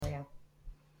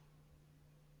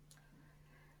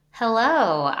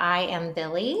Hello, I am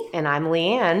Billy, And I'm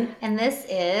Leanne. and this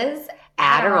is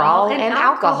Adderall and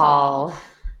alcohol.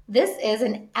 This is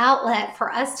an outlet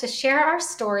for us to share our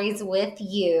stories with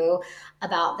you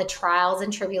about the trials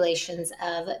and tribulations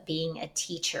of being a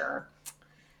teacher.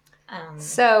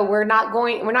 So we're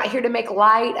not here to make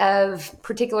light of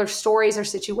particular stories or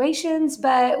situations,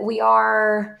 but we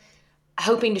are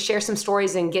hoping to share some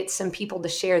stories and get some people to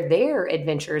share their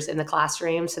adventures in the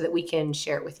classroom so that we can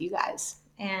share it with you guys.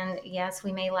 And yes,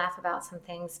 we may laugh about some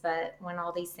things, but when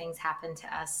all these things happen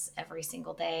to us every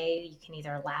single day, you can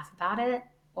either laugh about it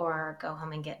or go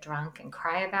home and get drunk and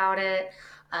cry about it.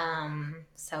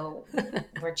 So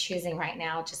we're choosing right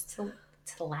now just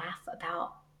to laugh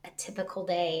about a typical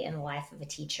day in the life of a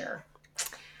teacher.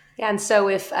 Yeah, and so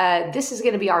if this is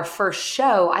going to be our first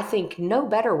show, I think no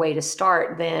better way to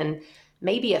start than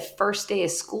maybe a first day of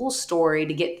school story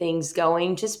to get things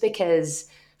going, just because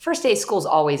first day of school is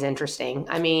always interesting.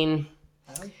 I mean,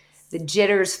 the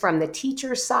jitters from the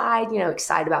teacher's side,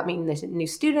 excited about meeting the new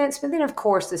students, but then of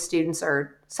course the students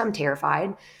are some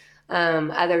terrified,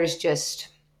 others just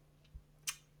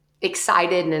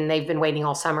excited and they've been waiting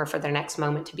all summer for their next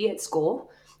moment to be at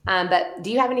school. But do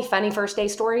you have any funny first day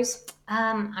stories?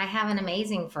 I have an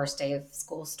amazing first day of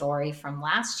school story from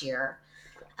last year.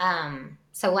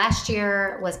 So last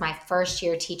year was my first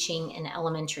year teaching in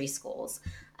elementary schools.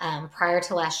 Prior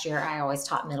to last year, I always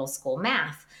taught middle school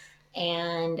math.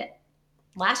 And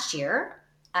last year,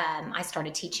 I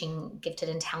started teaching gifted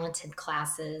and talented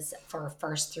classes for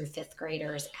first through fifth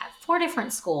graders at 4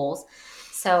 different schools.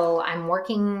 So I'm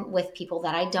working with people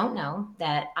that I don't know,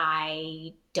 that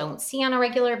I don't see on a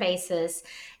regular basis.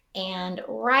 And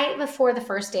right before the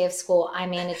first day of school, I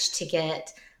managed to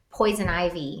get poison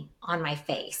ivy on my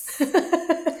face.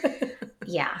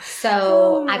 Yeah.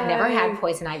 So I've never had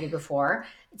poison ivy before.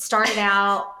 It started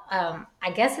out,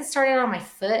 I guess it started on my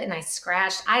foot and I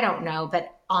scratched. I don't know.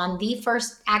 But on the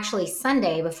first, actually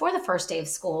Sunday, before the first day of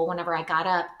school, whenever I got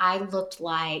up, I looked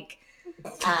like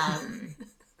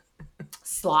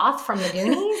Sloth from the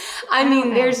Goonies. I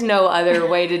mean, there's no other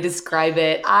way to describe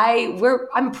it.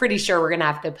 I'm pretty sure we're gonna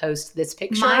have to post this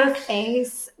picture. My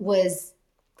face was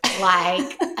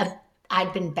like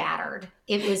I'd been battered.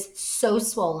 It was so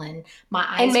swollen. My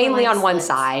eyes and mainly were like on one slits.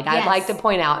 side. Yes. I'd like to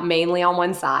point out, mainly on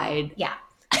one side. Yeah.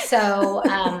 So,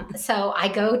 so I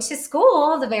go to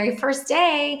school the very first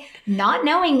day, not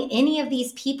knowing any of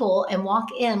these people, and walk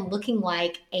in looking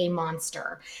like a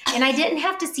monster. And I didn't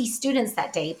have to see students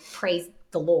that day, praise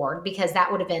the Lord, because that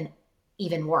would have been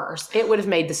even worse. It would have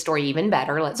made the story even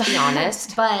better, let's be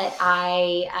honest. But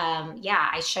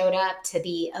I showed up to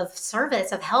be of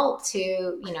service, of help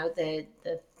to,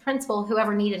 the principal,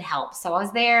 whoever needed help. So I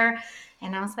was there.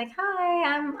 And I was like, hi,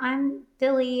 I'm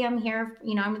Billy. I'm here.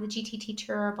 I'm the GT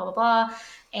teacher, blah, blah, blah.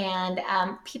 And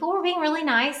people were being really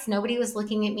nice. Nobody was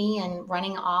looking at me and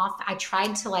running off. I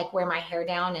tried to wear my hair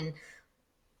down and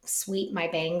sweep my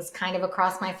bangs kind of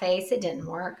across my face. It didn't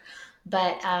work.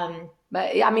 But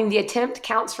I mean, the attempt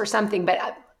counts for something.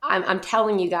 But I'm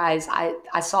telling you guys,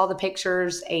 I saw the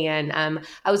pictures and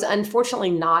I was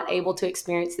unfortunately not able to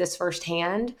experience this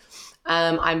firsthand.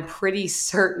 I'm pretty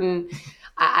certain...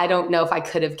 I don't know if I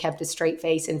could have kept a straight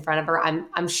face in front of her.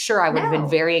 I'm sure I would have been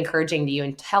very encouraging to you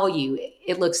and tell you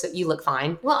you look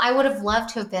fine. Well, I would have loved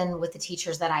to have been with the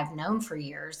teachers that I've known for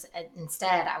years.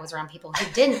 Instead, I was around people who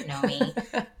didn't know me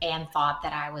and thought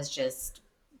that I was just,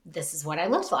 this is what I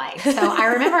looked like. So I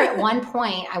remember at one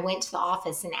point I went to the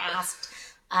office and asked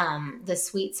the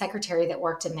sweet secretary that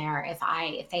worked in there if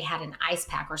they had an ice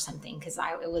pack or something, because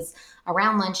it was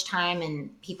around lunchtime and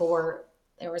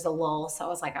there was a lull. So I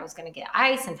was like, I was going to get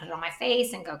ice and put it on my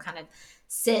face and go kind of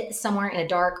sit somewhere in a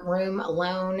dark room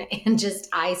alone and just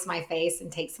ice my face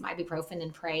and take some ibuprofen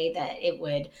and pray that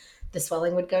the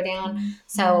swelling would go down. Mm-hmm.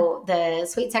 So the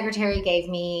sweet secretary gave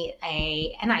me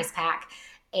an ice pack,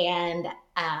 and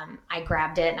I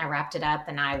grabbed it and I wrapped it up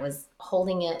and I was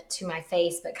holding it to my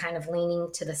face, but kind of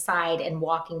leaning to the side and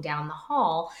walking down the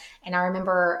hall. And I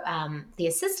remember the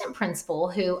assistant principal,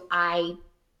 who I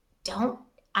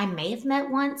may have met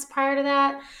once prior to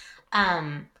that,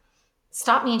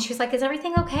 stopped me and she was like, is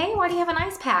everything okay? Why do you have an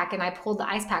ice pack? And I pulled the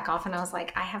ice pack off and I was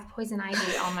like, I have poison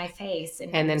ivy on my face.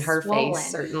 And then her swollen.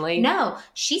 Face, certainly. No,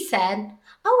 she said,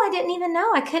 oh, I didn't even know.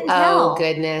 I couldn't tell. Oh,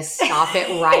 goodness. Stop it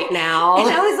right now. And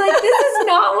I was like, this is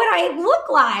not what I look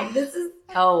like. This is...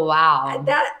 Oh, wow.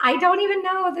 I don't even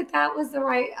know that was the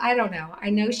right... I don't know. I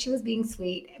know she was being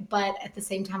sweet, but at the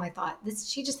same time, I thought,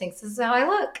 she just thinks this is how I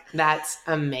look. That's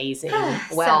amazing.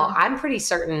 Well, I'm pretty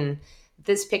certain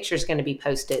this picture is going to be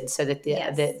posted so that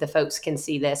the folks can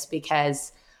see this,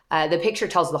 because The picture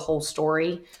tells the whole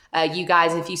story. You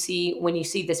guys, when you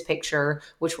see this picture,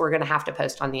 which we're going to have to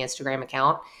post on the Instagram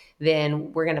account,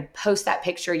 then we're going to post that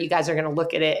picture. You guys are going to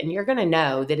look at it and you're going to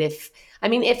know that if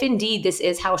indeed this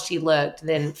is how she looked,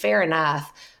 then fair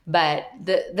enough. But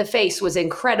the face was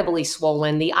incredibly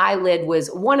swollen. The eyelid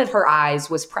one of her eyes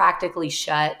was practically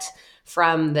shut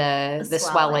from the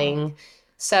swelling.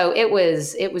 So it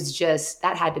was just,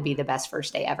 that had to be the best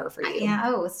first day ever for you. Yeah.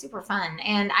 Oh, it was super fun.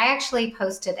 And I actually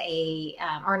posted I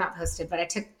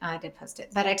did post it,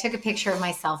 but I took a picture of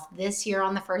myself this year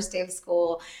on the first day of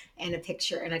school and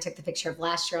I took the picture of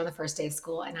last year on the first day of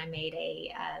school, and I made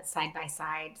a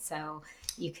side-by-side. So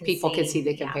people could see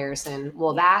the comparison.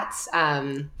 Well, that's,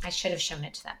 I should have shown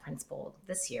it to that principal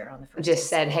this year on the first just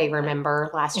said, hey, remember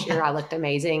last year I looked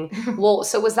amazing. Well,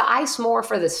 so was the ice more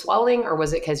for the swelling, or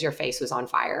was it because your face was on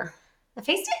fire? The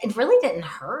face, it really didn't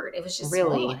hurt. It was just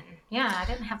really swollen. Yeah, I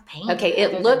didn't have pain. Okay,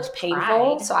 it looked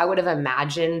painful, so I would have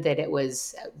imagined that it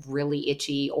was really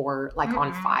itchy or like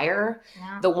on fire.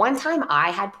 Yeah. The one time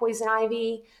I had poison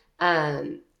ivy,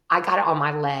 I got it on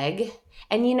my leg.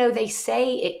 And, they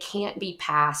say it can't be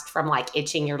passed from like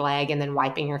itching your leg and then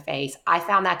wiping your face. I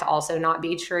found that to also not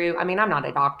be true. I mean, I'm not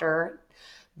a doctor,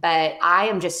 but I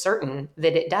am just certain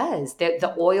that it does. That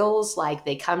the oils, like,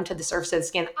 they come to the surface of the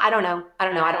skin. I don't know. I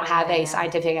don't have a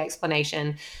scientific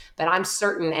explanation, but I'm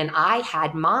certain. And I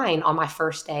had mine on my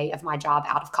first day of my job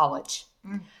out of college.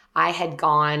 I had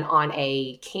gone on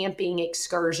a camping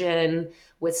excursion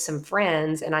with some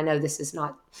friends, and I know this is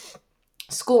not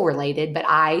school related, but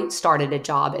I started a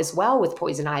job as well with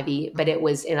poison ivy, but it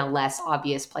was in a less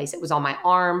obvious place. It was on my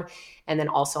arm and then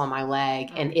also on my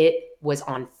leg, and it was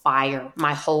on fire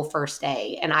my whole first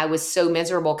day. And I was so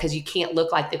miserable because you can't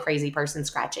look like the crazy person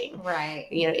scratching, right?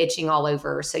 Itching all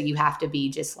over. So you have to be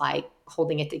just like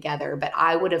holding it together. But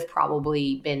I would have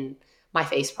my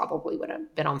face probably would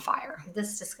have been on fire.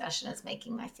 This discussion is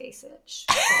making my face itch.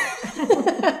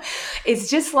 It's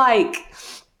just like,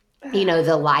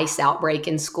 the lice outbreak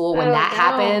in school when that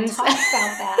happens. Talk about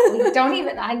that. We don't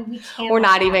even. We can't. We're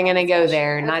not even going to go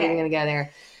there. Okay. Not even going to go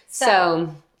there.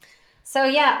 So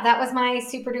yeah, that was my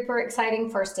super duper exciting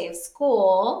first day of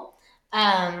school.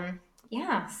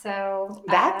 Yeah. So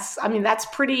that's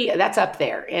up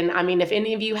there. And I mean, if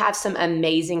any of you have some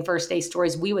amazing first day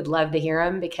stories, we would love to hear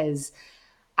them, because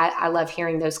I love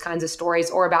hearing those kinds of stories,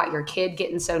 or about your kid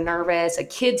getting so nervous.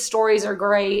 Kid's stories are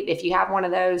great. If you have one of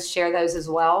those, share those as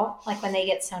well. Like when they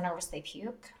get so nervous they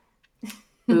puke.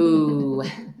 Ooh.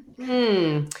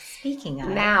 Speaking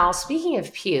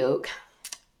of puke,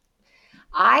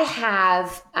 I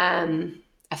have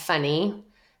a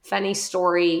funny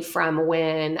story from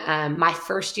when my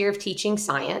first year of teaching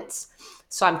science.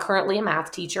 So I'm currently a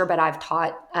math teacher, but I've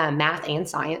taught math and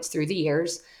science through the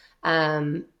years.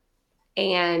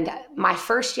 And my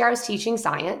first year I was teaching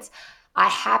science. I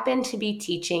happened to be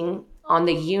teaching on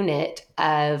the unit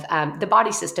of the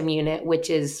body system unit, which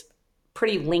is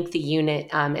pretty lengthy unit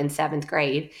in 7th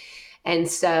grade. And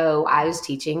so I was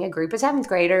teaching a group of 7th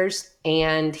graders,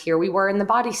 and here we were in the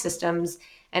body systems,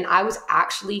 and I was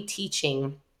actually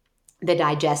teaching the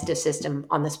digestive system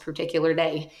on this particular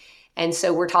day. And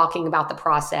so we're talking about the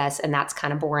process, and that's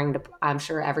kind of boring to, I'm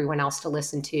sure, everyone else to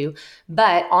listen to.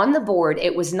 But on the board,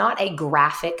 it was not a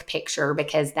graphic picture,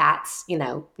 because that's,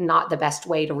 not the best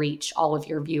way to reach all of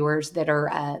your viewers that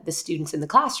are the students in the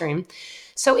classroom.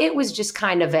 So it was just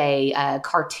kind of a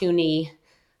cartoony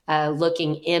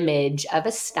looking image of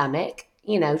a stomach,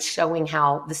 showing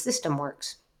how the system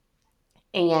works.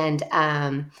 And,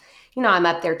 I'm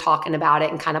up there talking about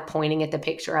it and kind of pointing at the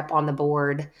picture up on the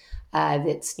board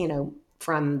that's,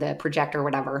 from the projector or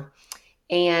whatever.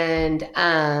 And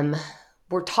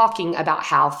we're talking about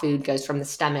how food goes from the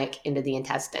stomach into the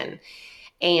intestine.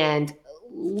 And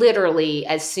literally,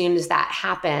 as soon as that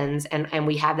happens and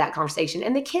we have that conversation,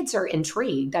 and the kids are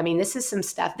intrigued. I mean, this is some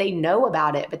stuff, they know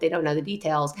about it, but they don't know the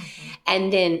details. Mm-hmm.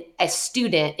 And then a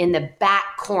student in the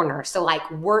back corner, so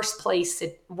like worst case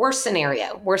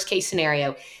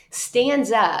scenario,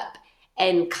 stands up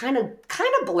and kind of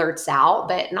blurts out,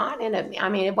 but not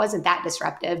it wasn't that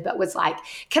disruptive, but was like,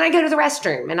 "Can I go to the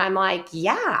restroom?" And I'm like,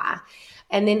 "Yeah."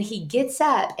 And then he gets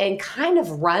up and kind of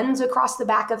runs across the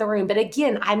back of the room. But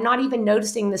again, I'm not even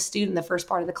noticing the student in the first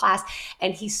part of the class.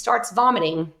 And he starts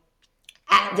vomiting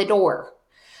at the door.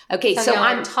 Okay, so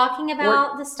I'm talking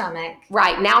about the stomach.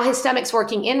 Right. Now his stomach's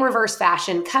working in reverse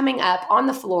fashion, coming up on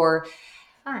the floor.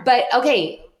 Fun. But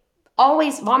okay,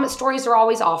 vomit stories are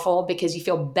always awful because you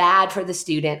feel bad for the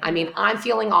student. I mean, I'm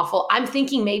feeling awful. I'm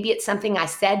thinking maybe it's something I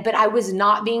said, but I was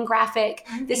not being graphic.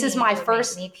 This is my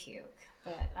first... Make me puke.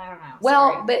 but I don't know.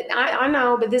 Well, Sorry. but I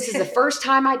know, but this is the first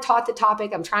time I taught the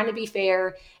topic. I'm trying to be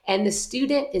fair. And the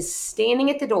student is standing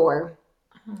at the door,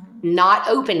 not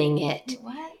opening it,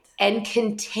 What? and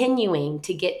continuing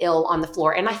to get ill on the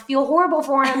floor. And I feel horrible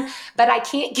for him, but I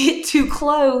can't get too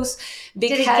close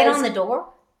because... Did it get on the door?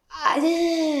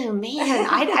 Man,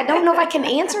 I don't know if I can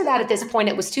answer that at this point.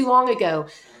 It was too long ago.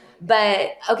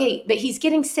 But okay, but he's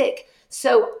getting sick.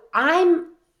 So I'm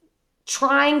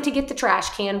trying to get the trash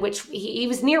can, which he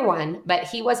was near one, but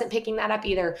he wasn't picking that up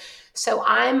either. So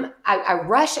I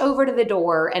rush over to the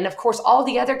door, and of course all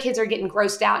the other kids are getting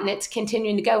grossed out and it's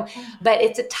continuing to go, but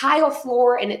it's a tile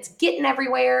floor and it's getting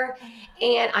everywhere.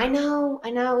 And I know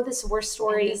this is the worst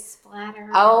story. Splatter.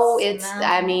 Oh,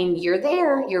 I mean, you're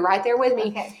right there with me.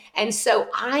 Okay. And so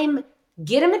I'm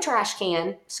get him a trash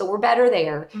can, so we're better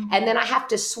there. And then I have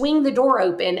to swing the door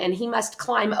open and he must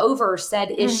climb over said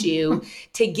issue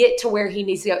to get to where he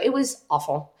needs to go. It was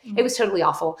awful. It was totally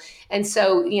awful. And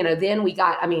so, then we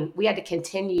had to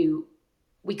continue.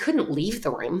 We couldn't leave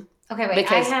the room. Okay, wait,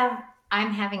 because,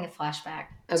 I'm having a flashback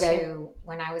to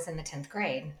when I was in the 10th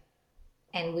grade.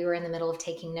 And we were in the middle of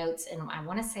taking notes, and I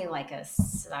want to say like a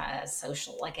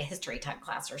social, like a history type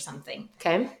class or something.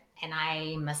 Okay. And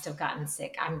I must have gotten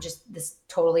sick. This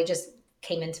totally just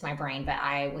came into my brain, but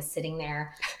I was sitting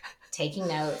there taking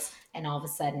notes, and all of a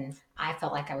sudden I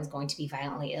felt like I was going to be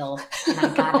violently ill. And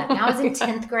I got up. Now I was in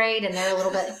 10th grade, and they're a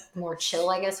little bit more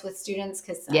chill, I guess, with students,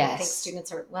 because I think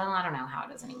students are, well, I don't know how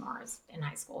it is anymore in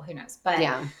high school. Who knows? But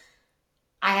yeah.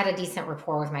 I had a decent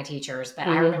rapport with my teachers, but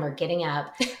I remember getting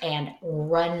up and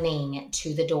running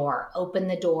to the door, open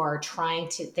the door, trying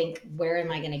to think, where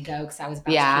am I going to go? Because I was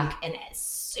about to puke. And as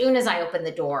soon as I opened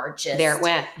the door, just there it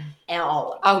went.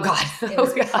 All oh God. It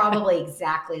was probably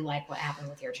exactly like what happened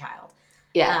with your child.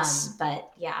 Yes.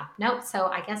 But yeah, nope. So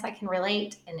I guess I can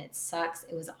relate, and it sucks.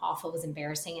 It was awful. It was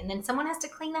embarrassing. And then someone has to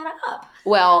clean that up.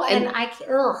 Well, and that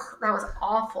was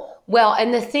awful. Well,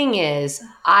 and the thing is,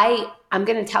 I'm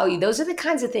going to tell you, those are the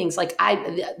kinds of things, like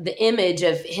the image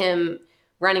of him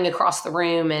running across the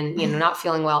room and, not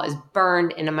feeling well is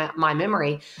burned into my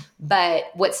memory. But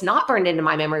what's not burned into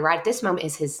my memory right at this moment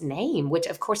is his name, which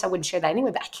of course I wouldn't share that anyway,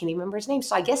 but I can't even remember his name.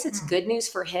 So I guess it's good news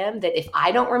for him that if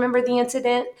I don't remember the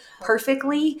incident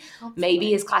perfectly, maybe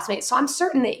his classmates. So I'm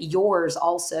certain that yours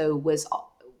also was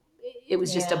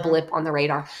just a blip on the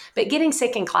radar. But getting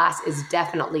sick in class is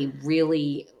definitely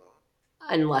really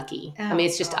unlucky. I mean,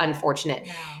 it's just unfortunate.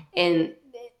 No.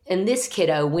 And this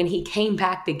kiddo, when he came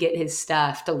back to get his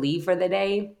stuff to leave for the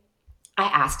day, I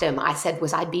asked him, I said,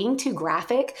 was I being too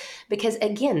graphic? Because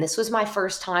again, this was my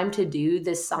first time to do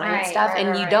this science stuff.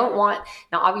 And you don't want,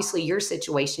 now obviously your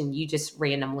situation, you just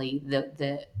randomly,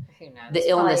 the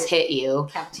illness hit you.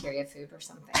 Cafeteria food or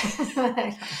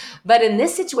something. But in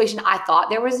this situation, I thought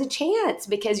there was a chance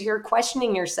because you're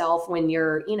questioning yourself when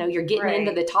you're getting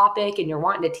into the topic and you're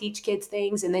wanting to teach kids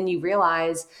things. And then you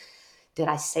realize, did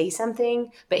I say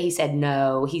something? But he said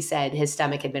no. He said his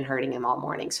stomach had been hurting him all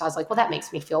morning. So I was like, well, that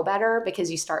makes me feel better because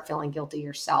you start feeling guilty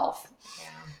yourself. Yeah.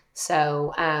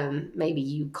 So maybe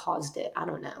you caused it. I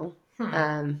don't know.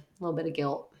 A little bit of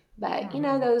guilt. But,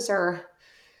 those are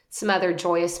some other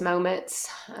joyous moments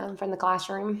from the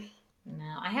classroom.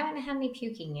 No, I haven't had any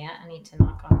puking yet. I need to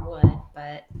knock on wood.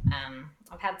 But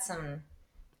I've had some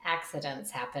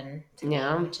accidents happen to me,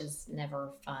 which is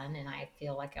never fun, and I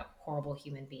feel like a horrible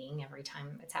human being every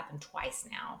time. It's happened twice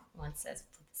now. Once as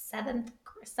seventh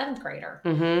grader,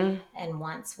 and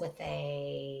once with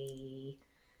a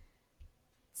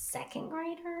second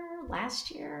grader last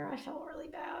year. I felt really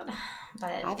bad,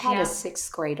 but I've had a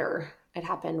sixth grader. It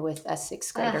happened with a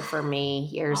sixth grader for me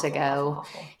years ago.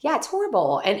 Awful. Yeah, it's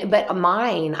horrible. But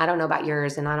mine, I don't know about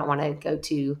yours, and I don't want to go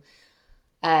too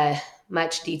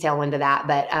much detail into that,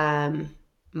 but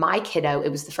my kiddo, it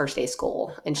was the first day of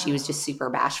school, and she was just super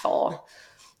bashful.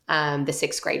 The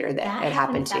sixth grader that it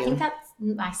happened to. I think that's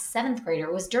my seventh grader.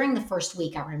 It was during the first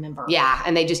week, I remember. Yeah,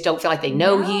 and they just don't feel like they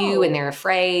know you, and they're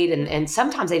afraid, and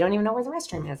sometimes they don't even know where the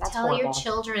restroom is. That's tell horrible. Your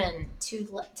children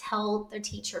to tell their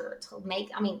teacher to make.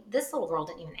 I mean, this little girl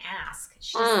didn't even ask.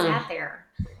 She just sat there.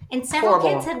 And several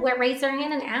kids had raised their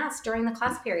hand and asked during the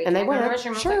class period. And they went,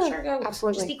 sure, go.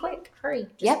 Absolutely. Just be quick. Hurry.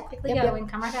 Just quickly go and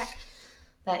come right back.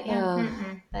 But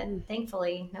but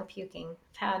thankfully, no puking.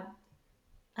 I've had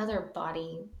other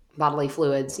bodily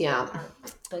fluids, or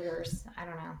boogers. I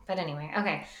don't know. But anyway,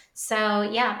 okay.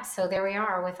 So, so there we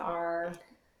are with our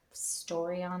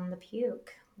story on the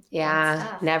puke.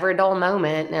 Yeah, never a dull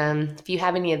moment. If you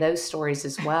have any of those stories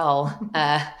as well,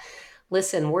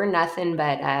 listen, we're nothing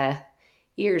but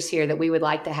ears here that we would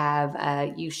like to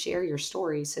have you share your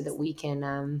stories so that we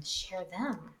can share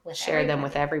them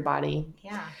with everybody.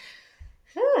 Yeah.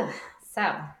 Whew.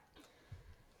 So,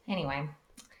 anyway,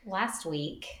 last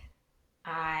week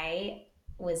I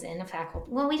was in a faculty.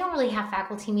 Well, we don't really have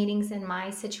faculty meetings in my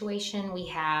situation. We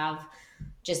have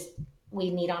just we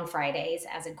meet on Fridays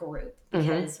as a group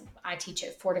because I teach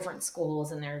at 4 different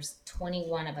schools and there's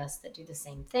 21 of us that do the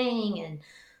same thing, and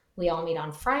we all meet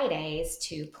on Fridays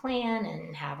to plan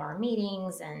and have our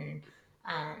meetings and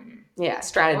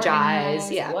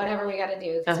strategize, whatever we got to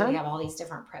do because we have all these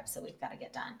different preps that we've got to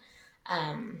get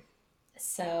done.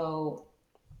 So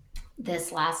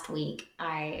this last week,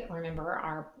 I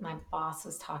remember my boss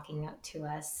was talking to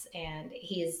us, and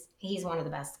he's one of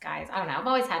the best guys. I don't know. I've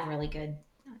always had really good,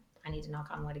 I need to knock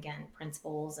on wood again,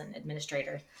 principals and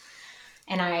administrators.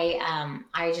 And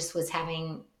I just was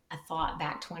having a thought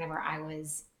back to whenever I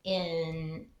was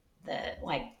in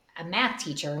a math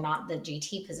teacher, not the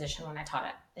GT position when I taught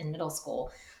it in middle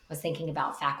school. I was thinking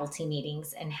about faculty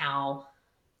meetings and how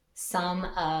some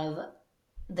of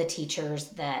the teachers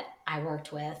that I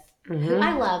worked with, who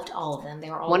I loved all of them.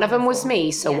 They were all one of them was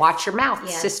me. So watch your mouth,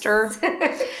 sister.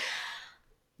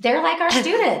 They're like our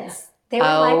students. They were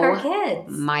like our kids.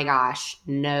 My gosh,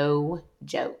 no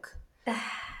joke.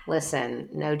 Listen,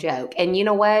 no joke. And you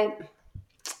know what?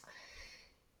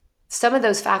 Some of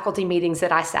those faculty meetings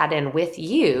that I sat in with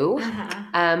you,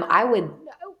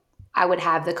 I would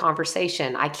have the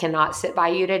conversation. I cannot sit by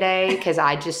you today because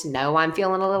I just know I'm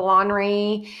feeling a little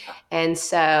ornery. And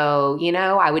so,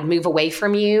 I would move away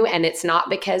from you. And it's not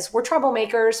because we're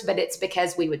troublemakers, but it's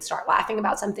because we would start laughing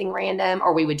about something random,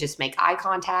 or we would just make eye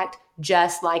contact,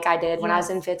 just like I did when I was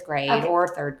in 5th grade or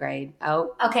 3rd grade.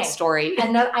 Oh, okay. Story.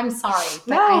 And no, I'm sorry,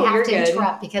 but I have to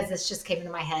interrupt because this just came into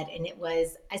my head, and it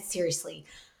was seriously.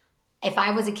 If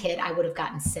I was a kid, I would have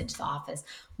gotten sent to the office.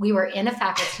 We were in a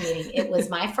faculty meeting. It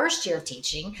was my first year of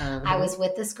teaching. I was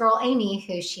with this girl, Amy,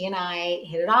 who she and I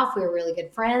hit it off. We were really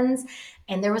good friends.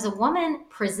 And there was a woman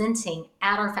presenting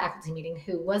at our faculty meeting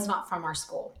who was not from our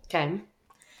school. Okay.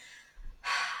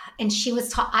 And she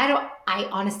was I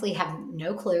honestly have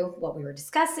no clue what we were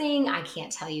discussing. I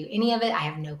can't tell you any of it. I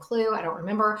have no clue. I don't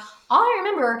remember. All I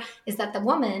remember is that the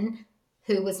woman,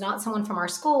 who was not someone from our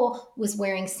school, was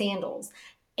wearing sandals.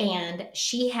 And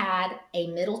she had a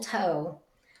middle toe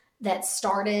that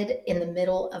started in the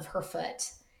middle of her foot.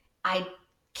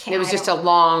 It was just a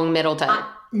long middle toe.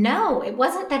 No, it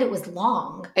wasn't that it was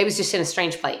long. It was just in a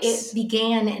strange place. It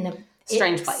began in a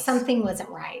strange place. Something wasn't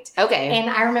right. Okay. And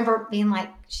I remember being like,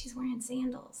 she's wearing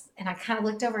sandals. And I kind of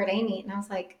looked over at Amy and I was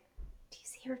like, do you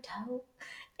see her toe?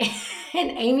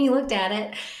 And Amy looked at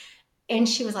it and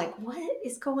she was like, what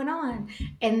is going on?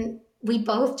 And we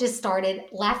both just started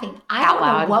laughing. I don't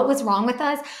know what was wrong with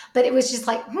us, but it was just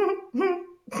like,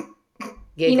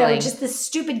 just this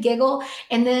stupid giggle.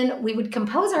 And then we would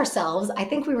compose ourselves. I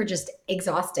think we were just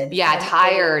exhausted. Yeah,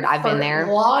 tired. I've been there.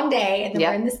 A long day. And then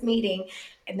we're in this meeting.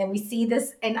 And then we see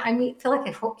this. And I feel like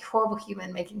a horrible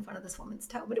human making fun of this woman's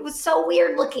toe. But it was so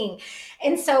weird looking.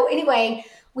 And so anyway,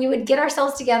 we would get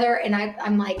ourselves together. And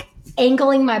I'm like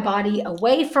angling my body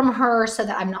away from her so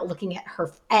that I'm not looking at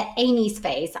Amy's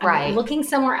face. I'm looking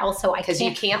somewhere else so I can't. Because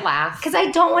you can't laugh. Because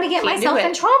I don't want to get myself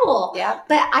in trouble. Yeah.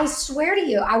 But I swear to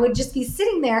you, I would just be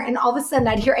sitting there and all of a sudden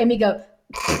I'd hear Amy go,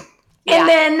 and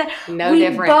then we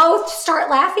both start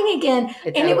laughing again.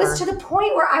 It was to the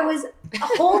point where I was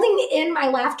holding in my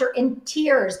laughter and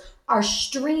tears are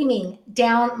streaming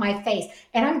down my face.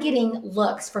 And I'm getting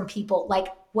looks from people like,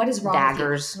 what is wrong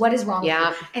Daggers. with you? What is wrong with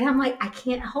you? And I'm like, I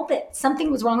can't help it.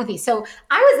 Something was wrong with me. So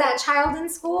I was that child in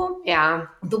school. Yeah.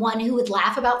 The one who would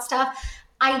laugh about stuff.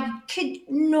 I could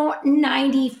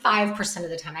 95% of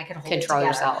the time I could hold control it together.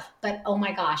 Yourself. But oh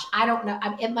my gosh, I don't know.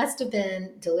 It must have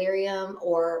been delirium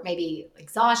or maybe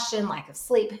exhaustion, lack of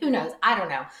sleep. Who knows? I don't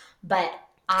know. But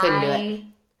couldn't do it.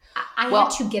 I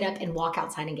had to get up and walk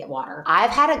outside and get water.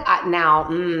 I've had I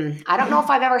don't know if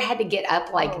I've ever had to get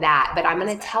up like that, but I'm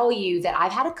going to tell you that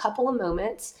I've had a couple of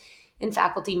moments in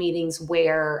faculty meetings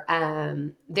where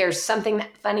there's something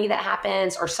funny that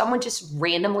happens, or someone just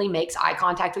randomly makes eye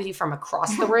contact with you from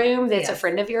across the room that's a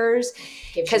friend of yours.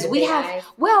 Because we have,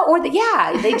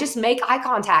 they just make eye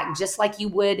contact just like you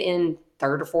would in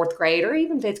 3rd or 4th grade or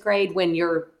even 5th grade when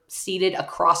you're seated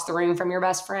across the room from your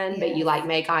best friend, but you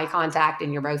make eye contact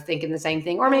and you're both thinking the same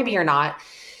thing, or maybe you're not,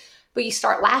 but you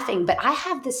start laughing. But I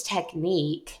have this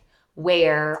technique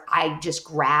where I just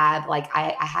grab,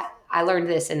 I I learned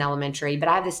this in elementary, but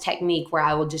I have this technique where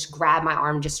I will just grab my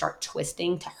arm and just start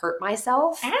twisting to hurt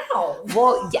myself. Ow.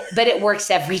 Well, yeah, but it works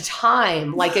every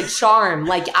time, like a charm.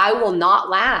 Like I will not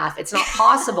laugh. It's not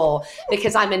possible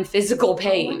because I'm in physical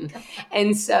pain.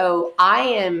 And so I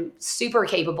am super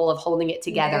capable of holding it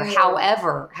together.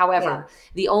 Yeah. However,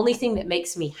 the only thing that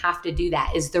makes me have to do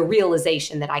that is the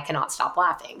realization that I cannot stop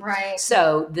laughing. Right.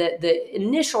 So the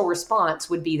initial response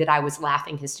would be that I was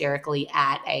laughing hysterically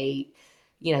at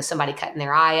somebody cutting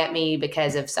their eye at me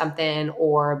because of something,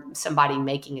 or somebody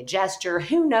making a gesture.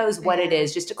 Who knows what it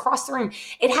is, just across the room.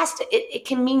 It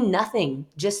can mean nothing.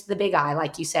 Just the big eye,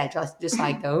 like you said, just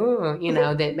like,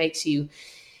 that makes you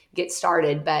get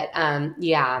started. But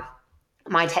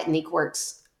my technique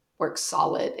works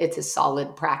solid. It's a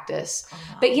solid practice.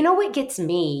 Uh-huh. But you know what gets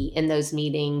me in those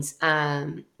meetings?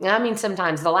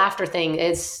 Sometimes the laughter thing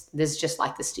is just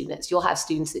like the students. You'll have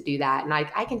students that do that. And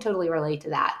I can totally relate to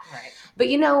that. Right. But,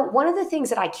 one of the things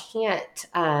that I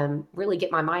can't really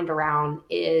get my mind around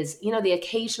is, the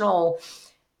occasional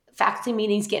faculty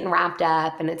meetings getting wrapped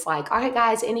up and it's like, all right,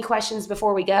 guys, any questions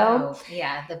before we go? Oh,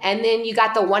 yeah. And then you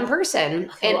got the one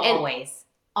person. And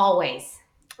always.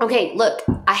 Okay, look,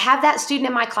 I have that student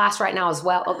in my class right now as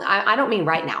well. I don't mean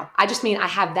right now. I just mean I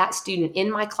have that student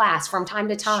in my class from time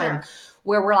to time. Sure.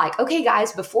 Where we're like, okay,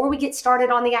 guys, before we get started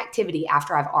on the activity,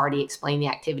 after I've already explained the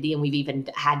activity and we've even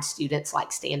had students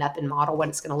like stand up and model what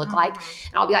it's going to look like.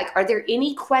 And I'll be like, are there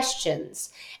any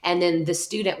questions? And then the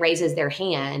student raises their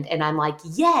hand and I'm like,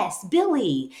 yes,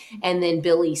 Billy. And then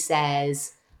Billy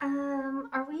says,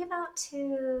 are we about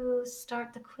to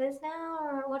start the quiz now,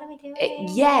 or what are we doing?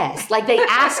 Yes. Like they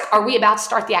ask, are we about to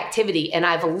start the activity? And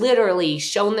I've literally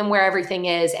shown them where everything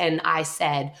is. And I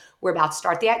said, we're about to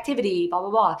start the activity, blah, blah,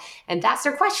 blah. And that's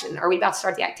their question. Are we about to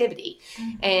start the activity?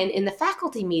 Mm-hmm. And in the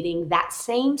faculty meeting, that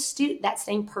same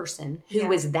person who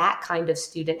was that kind of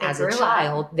student as a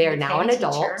child, they're now an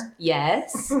adult.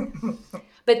 Yes.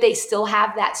 But they still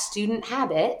have that student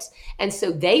habit. And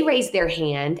so they raise their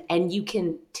hand and you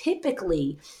can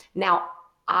typically, now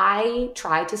I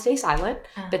try to stay silent,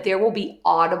 but there will be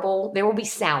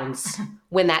sounds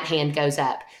when that hand goes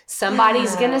up.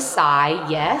 Somebody's going to sigh.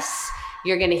 Yes.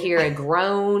 You're going to hear a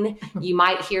groan. You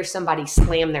might hear somebody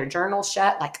slam their journal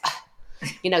shut, like,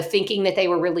 thinking that they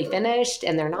were really finished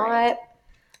and they're not. Right.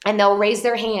 And they'll raise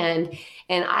their hand.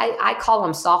 And I call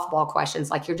them softball questions.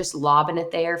 Like you're just lobbing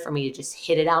it there for me to just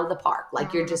hit it out of the park.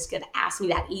 Like you're just going to ask me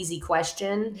that easy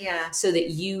question. Yeah. So that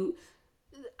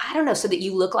so that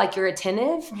you look like you're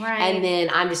attentive. Right. And then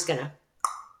I'm just going to,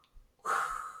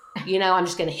 I'm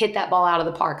just going to hit that ball out of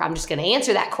the park. I'm just going to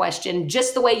answer that question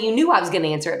just the way you knew I was going to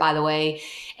answer it, by the way.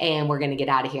 And we're going to get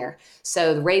out of here.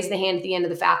 So raise the hand at the end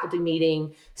of the faculty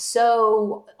meeting.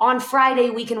 So on Friday,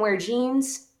 we can wear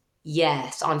jeans.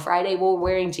 Yes, on Friday we're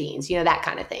wearing jeans, that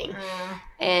kind of thing.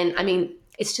 And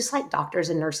it's just like doctors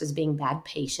and nurses being bad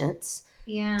patients.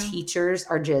 Yeah. Teachers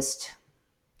are just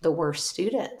the worst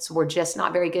students. We're just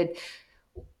not very good.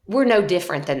 We're no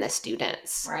different than the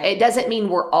students. Right. It doesn't mean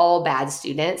we're all bad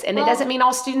students, and it doesn't mean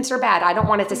all students are bad. I don't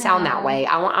want it to sound that way.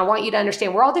 I want you to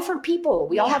understand we're all different people.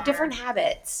 We all have different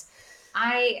habits.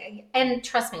 And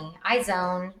trust me, I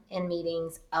zone in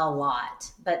meetings a lot,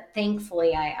 but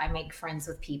thankfully I make friends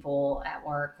with people at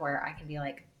work where I can be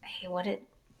like, hey, what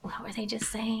were they just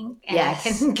saying? And yes.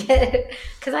 I can get it,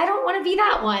 because I don't want to be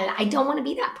that one. I don't want to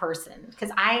be that person,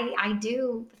 because I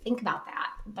do think about that.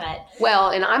 But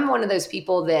and I'm one of those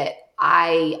people that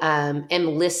I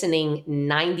am listening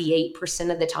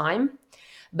 98% of the time.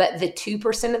 But the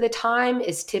 2% of the time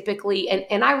is typically,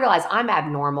 and I realize I'm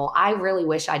abnormal. I really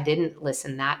wish I didn't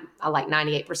listen like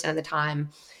 98% of the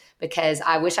time, because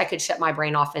I wish I could shut my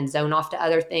brain off and zone off to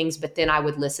other things, but then I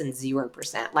would listen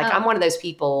 0%. Like I'm one of those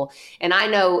people, and I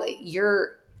know I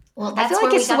feel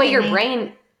like it's the way your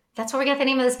brain. That's where we got the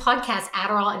name of this podcast,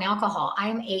 Adderall and Alcohol.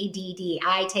 I'm ADD.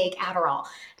 I take Adderall.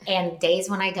 And days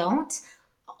when I don't,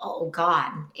 oh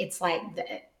God, it's like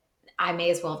I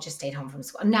may as well have just stayed home from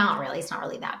school. Not really. It's not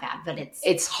really that bad, but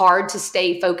it's hard to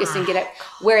stay focused and get it.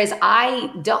 Whereas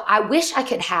I wish I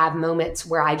could have moments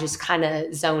where I just kind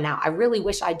of zone out. I really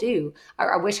wish I do.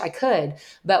 I wish I could.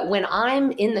 But when I'm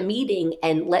in the meeting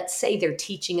and let's say they're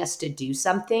teaching us to do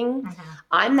something,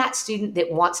 I'm that student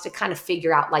that wants to kind of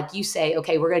figure out, like you say,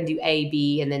 okay, we're going to do A,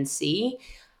 B, and then C.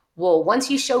 Well, once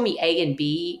you show me A and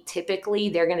B, typically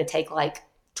they're going to take like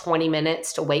 20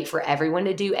 minutes to wait for everyone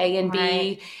to do A and B.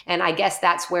 Right. And I guess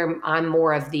that's where I'm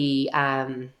more of the,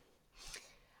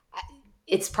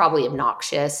 it's probably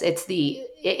obnoxious.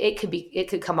 It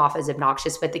could come off as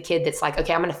obnoxious, but the kid that's like,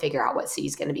 okay, I'm going to figure out what C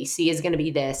is going to be. C is going to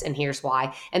be this, and here's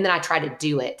why. And then I try to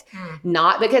do it,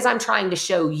 not because I'm trying to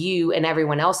show you and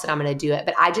everyone else that I'm going to do it,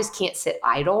 but I just can't sit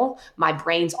idle. My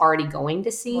brain's already going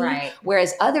to C. Right.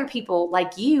 Whereas other people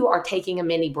like you are taking a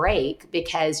mini break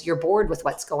because you're bored with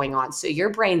what's going on. So your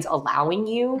brain's allowing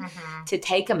you to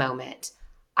take a moment.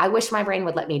 I wish my brain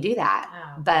would let me do that.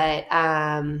 Oh. But,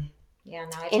 yeah,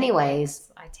 no, I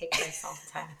take breaks all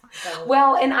the time.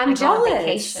 Well, and I'm I go on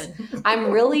jealous. vacation.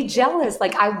 I'm really jealous.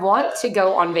 Like, I want to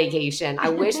go on vacation. I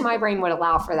wish my brain would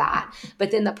allow for that.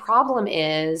 But then the problem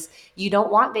is you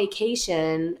don't want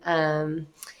vacation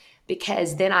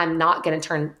because then I'm not going to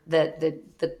turn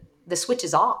the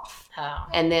switches off. Oh.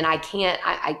 And then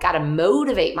I got to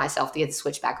motivate myself to get the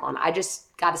switch back on. I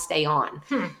just got to stay on.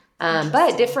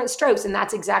 But different strokes. And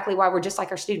that's exactly why we're just like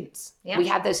our students. Yeah. We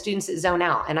have those students that zone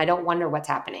out, and I don't wonder what's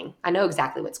happening. I know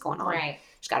exactly what's going on. Right.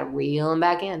 Just got to reel them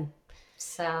back in.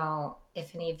 So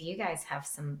if any of you guys have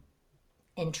some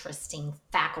interesting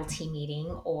faculty meeting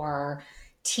or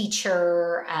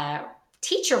teacher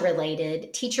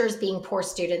related, teachers being poor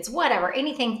students, whatever,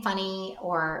 anything funny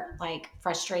or like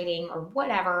frustrating or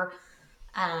whatever,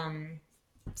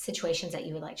 situations that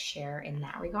you would like to share in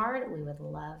that regard, we would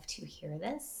love to hear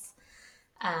this.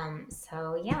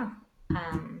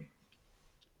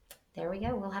 There we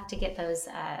go. We'll have to get those.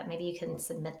 Maybe you can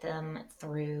submit them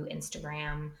through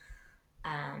Instagram,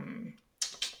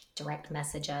 direct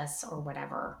message us or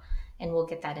whatever, and we'll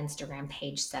get that Instagram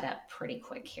page set up pretty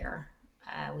quick here.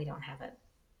 We don't have it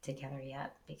together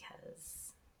yet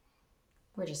because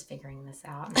we're just figuring this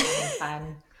out and having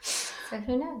fun. So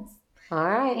who knows? All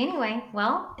right. Anyway,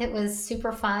 well, it was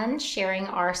super fun sharing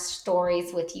our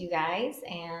stories with you guys,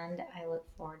 and I look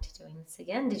forward to doing this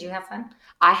again. Did you have fun?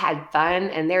 I had fun,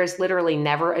 and there's literally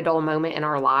never a dull moment in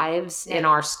our lives, in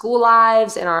our school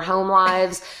lives, in our home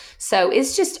lives. So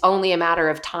it's just only a matter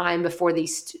of time before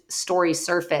these stories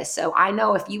surface. So I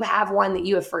know if you have one that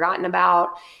you have forgotten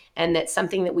about and that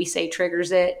something that we say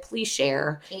triggers it, please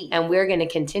share. And we're going to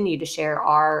continue to share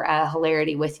our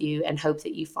hilarity with you and hope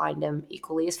that you find them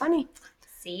equally as funny.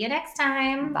 See you next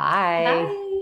time. Bye. Bye.